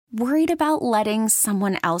Worried about letting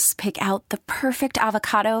someone else pick out the perfect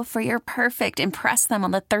avocado for your perfect impress them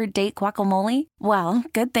on the third date guacamole? Well,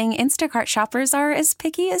 good thing Instacart shoppers are as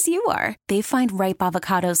picky as you are. They find ripe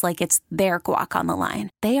avocados like it's their guac on the line.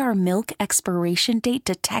 They are milk expiration date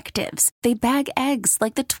detectives. They bag eggs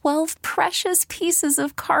like the 12 precious pieces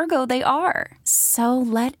of cargo they are. So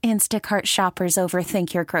let Instacart shoppers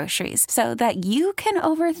overthink your groceries so that you can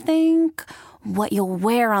overthink what you'll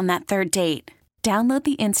wear on that third date. Download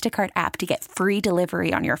the Instacart app to get free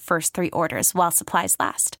delivery on your first 3 orders while supplies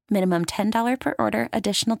last. Minimum $10 per order.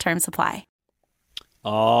 Additional terms apply.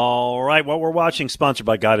 All right, what we're watching, sponsored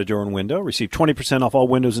by Guida Door and Window. Receive 20% off all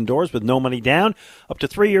windows and doors with no money down. Up to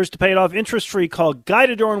 3 years to pay it off interest-free. Call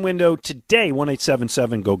Guida Door and Window today,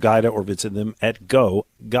 1-877-GO-GUIDA, or visit them at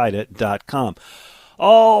GoGuida.com.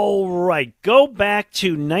 All right, go back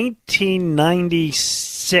to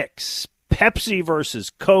 1996. Pepsi versus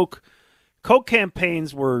Coke. Coke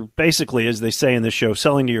campaigns were basically, as they say in the show,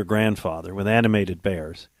 selling to your grandfather with animated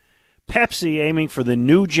bears. Pepsi aiming for the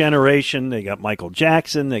new generation. They got Michael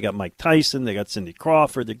Jackson, they got Mike Tyson, they got Cindy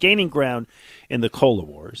Crawford. They're gaining ground in the Cola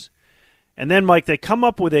Wars. And then, Mike, they come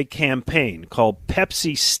up with a campaign called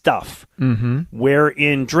Pepsi Stuff,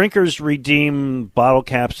 wherein drinkers redeem bottle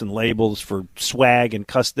caps and labels for swag and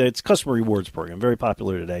it's customer rewards program, very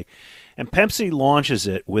popular today. And Pepsi launches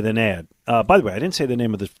it with an ad. By the way, I didn't say the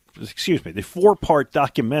name of the 4-part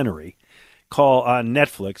documentary on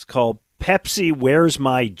Netflix called Pepsi Where's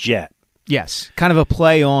My Jet? Yes, kind of a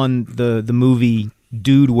play on the movie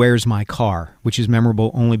Dude, Where's My Car, which is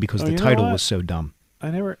memorable only because the title was so dumb. I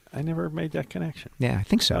never made that connection. Yeah, I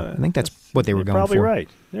think so. I think that's what they were going probably for. Probably right.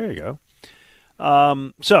 There you go.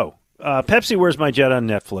 Pepsi Where's My Jet on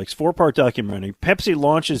Netflix, 4-part documentary. Pepsi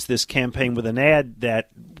launches this campaign with an ad that,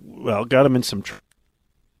 got them in some trouble.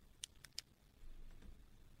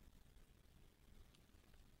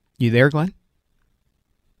 You there, Glenn?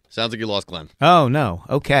 Sounds like you lost Glenn. Oh, no.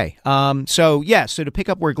 Okay. So to pick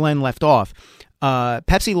up where Glenn left off,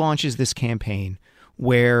 Pepsi launches this campaign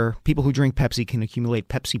where people who drink Pepsi can accumulate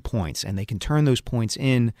Pepsi points, and they can turn those points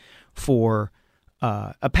in for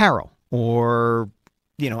apparel or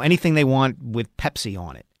anything they want with Pepsi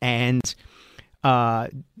on it. And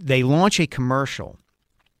they launch a commercial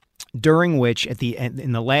during which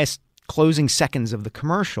in the last closing seconds of the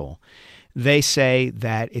commercial, they say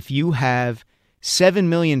that if you have 7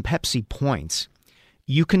 million Pepsi points,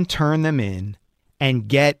 you can turn them in and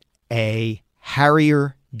get a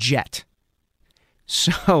Harrier jet.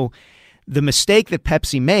 So the mistake that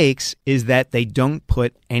Pepsi makes is that they don't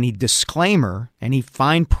put any disclaimer, any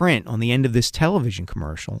fine print on the end of this television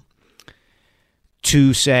commercial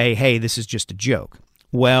to say, hey, this is just a joke.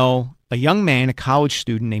 Well, a young man, a college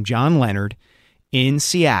student named John Leonard in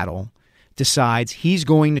Seattle, decides he's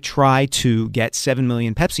going to try to get 7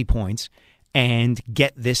 million Pepsi points and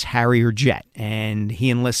get this Harrier jet. And he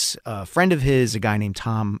enlists a friend of his, a guy named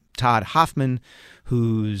Todd Hoffman,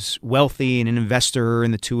 who's wealthy and an investor,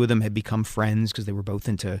 and the two of them had become friends because they were both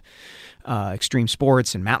into extreme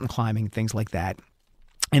sports and mountain climbing, things like that.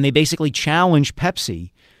 And they basically challenge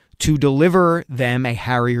Pepsi to deliver them a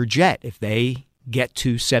Harrier jet if they get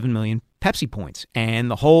to 7 million Pepsi points. And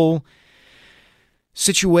the whole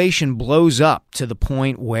situation blows up to the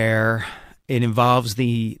point where it involves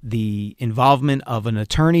the involvement of an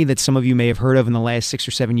attorney that some of you may have heard of in the last 6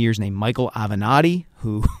 or 7 years named Michael Avenatti,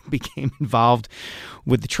 who became involved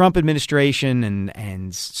with the Trump administration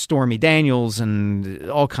and Stormy Daniels and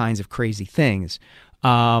all kinds of crazy things.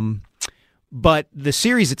 But the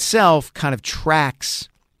series itself kind of tracks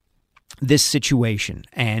this situation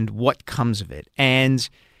and what comes of it. And,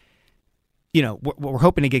 we're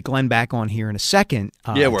hoping to get Glenn back on here in a second.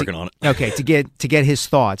 Working on it. Okay, to get his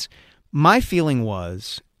thoughts. My feeling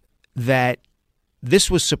was that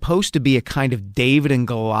this was supposed to be a kind of David and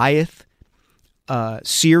Goliath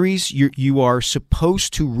series. You are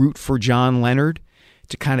supposed to root for John Leonard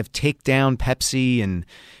to kind of take down Pepsi and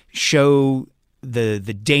show the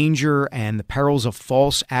danger and the perils of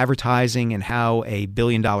false advertising and how a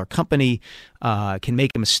billion-dollar company can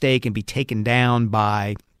make a mistake and be taken down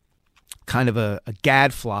by kind of a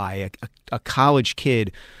gadfly, a college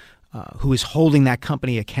kid who is holding that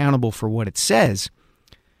company accountable for what it says.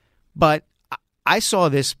 But I saw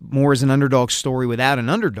this more as an underdog story without an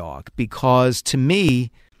underdog, because to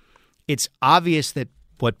me, it's obvious that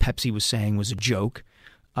what Pepsi was saying was a joke.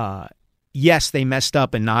 Yes, they messed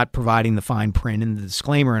up in not providing the fine print and the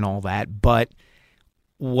disclaimer and all that, but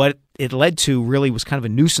what it led to really was kind of a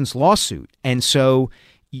nuisance lawsuit. And so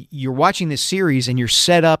you're watching this series and you're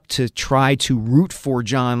set up to try to root for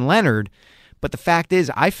John Leonard. But the fact is,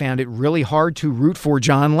 I found it really hard to root for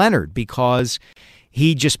John Leonard because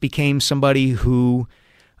he just became somebody who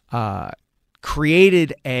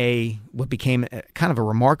created what became kind of a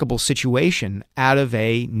remarkable situation out of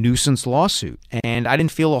a nuisance lawsuit. And I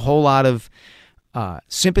didn't feel a whole lot of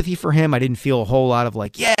sympathy for him. I didn't feel a whole lot of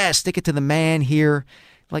like, yeah, stick it to the man here.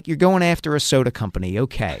 Like, you're going after a soda company.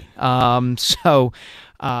 Okay. So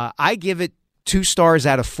I give it 2 stars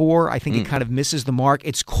out of 4. I think it kind of misses the mark.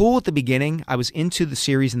 It's cool at the beginning. I was into the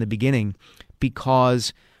series in the beginning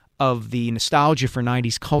because of the nostalgia for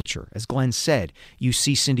 90s culture. As Glenn said, you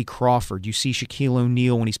see Cindy Crawford, you see Shaquille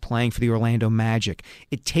O'Neal when he's playing for the Orlando Magic.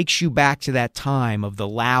 It takes you back to that time of the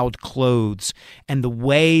loud clothes and the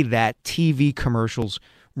way that TV commercials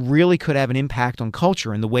really could have an impact on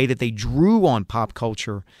culture and the way that they drew on pop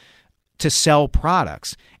culture to sell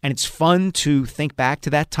products. And it's fun to think back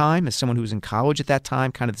to that time as someone who was in college at that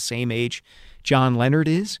time, kind of the same age John Leonard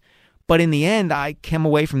is. But in the end, I came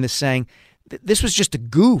away from this saying, this was just a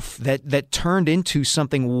goof that turned into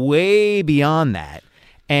something way beyond that.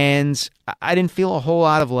 And I didn't feel a whole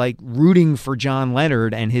lot of like rooting for John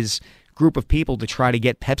Leonard and his group of people to try to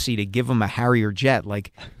get Pepsi to give him a Harrier jet.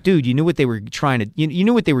 Like, dude, you knew what they were trying to, you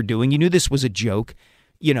knew what they were doing. You knew this was a joke,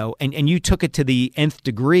 and you took it to the nth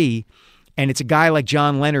degree. And it's a guy like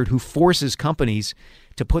John Leonard who forces companies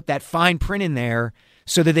to put that fine print in there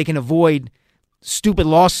so that they can avoid stupid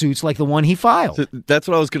lawsuits like the one he filed. So that's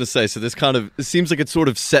what I was going to say. So it seems like it sort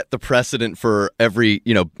of set the precedent for every,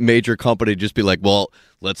 major company to just be like, well,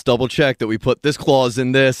 let's double check that we put this clause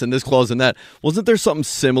in this and this clause in that. Wasn't there something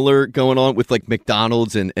similar going on with like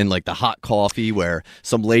McDonald's and like the hot coffee where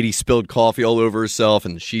some lady spilled coffee all over herself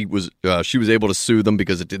and she was able to sue them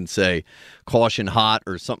because it didn't say caution hot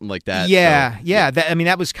or something like that? Yeah.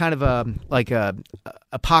 That was kind of a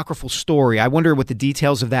apocryphal story. I wonder what the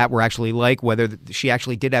details of that were actually like, whether she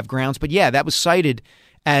actually did have grounds. But yeah, that was cited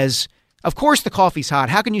as, of course the coffee's hot.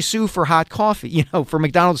 How can you sue for hot coffee? For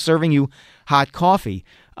McDonald's serving you hot coffee.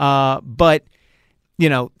 But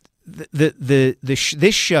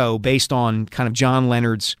this show, based on kind of John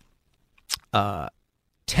Leonard's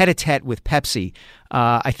tete-a-tete with Pepsi,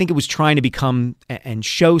 I think it was trying to become and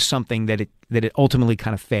show something that it ultimately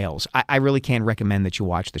kind of fails. I really can't recommend that you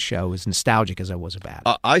watch the show, as nostalgic as I was about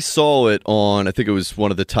it. I saw it on, I think it was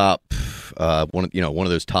one of the top, one of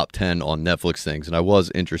those top 10 on Netflix things, and I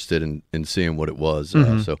was interested in seeing what it was.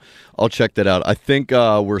 So I'll check that out. I think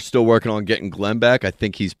we're still working on getting Glenn back. I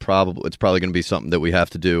think it's probably going to be something that we have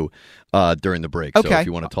to do during the break. Okay. So if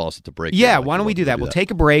you want to toss it to break. Yeah, why don't we do that? We'll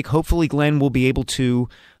take a break. Hopefully Glenn will be able to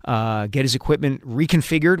get his equipment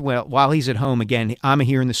reconfigured while he's at home. Again, I'm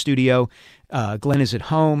here in the studio. Glenn is at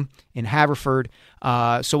home in Haverford.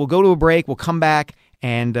 So we'll go to a break. We'll come back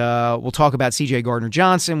and we'll talk about C.J.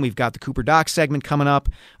 Gardner-Johnson. We've got the Cooper Doc segment coming up.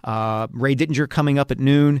 Ray Dittinger coming up at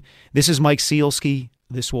noon. This is Mike Sealski.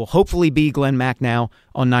 This will hopefully be Glenn Macnow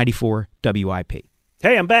on 94 WIP.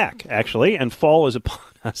 Hey, I'm back, actually, and fall is upon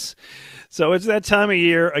us. So it's that time of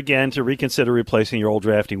year, again, to reconsider replacing your old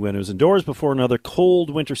drafty windows and doors before another cold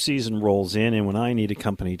winter season rolls in. And when I need a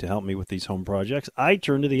company to help me with these home projects, I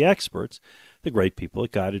turn to the experts, the great people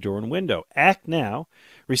at Guida Door and Window. Act now.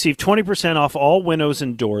 Receive 20% off all windows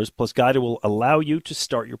and doors, plus Guida will allow you to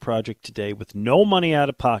start your project today with no money out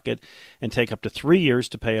of pocket and take up to 3 years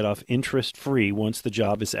to pay it off interest-free once the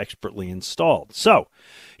job is expertly installed. So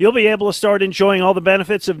you'll be able to start enjoying all the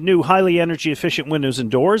benefits of new highly energy-efficient windows and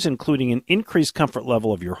doors, including an increased comfort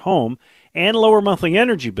level of your home and lower monthly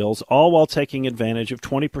energy bills, all while taking advantage of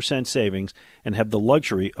 20% savings and have the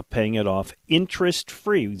luxury of paying it off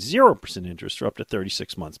interest-free, 0% interest for up to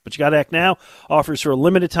 36 months. But you got to act now. Offers for a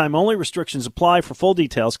limited time only. Restrictions apply. For full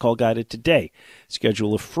details, call Guida today.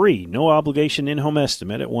 Schedule a free, no-obligation in-home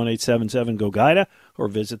estimate at 1-877-GO-GUIDA or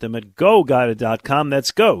visit them at GoGuida.com.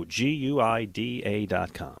 That's go,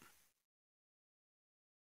 GUIDA.com.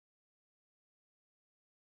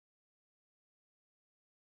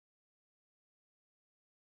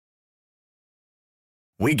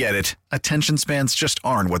 We get it. Attention spans just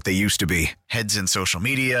aren't what they used to be. Heads in social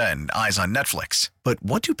media and eyes on Netflix. But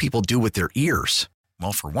what do people do with their ears?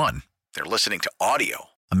 Well, for one, they're listening to audio.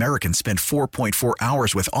 Americans spend 4.4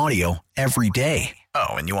 hours with audio every day. Oh,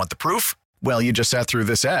 and you want the proof? Well, you just sat through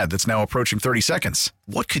this ad that's now approaching 30 seconds.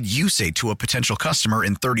 What could you say to a potential customer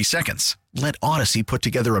in 30 seconds? Let Odyssey put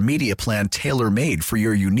together a media plan tailor-made for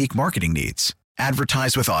your unique marketing needs.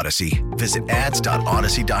 Advertise with Odyssey. Visit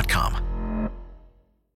ads.odyssey.com.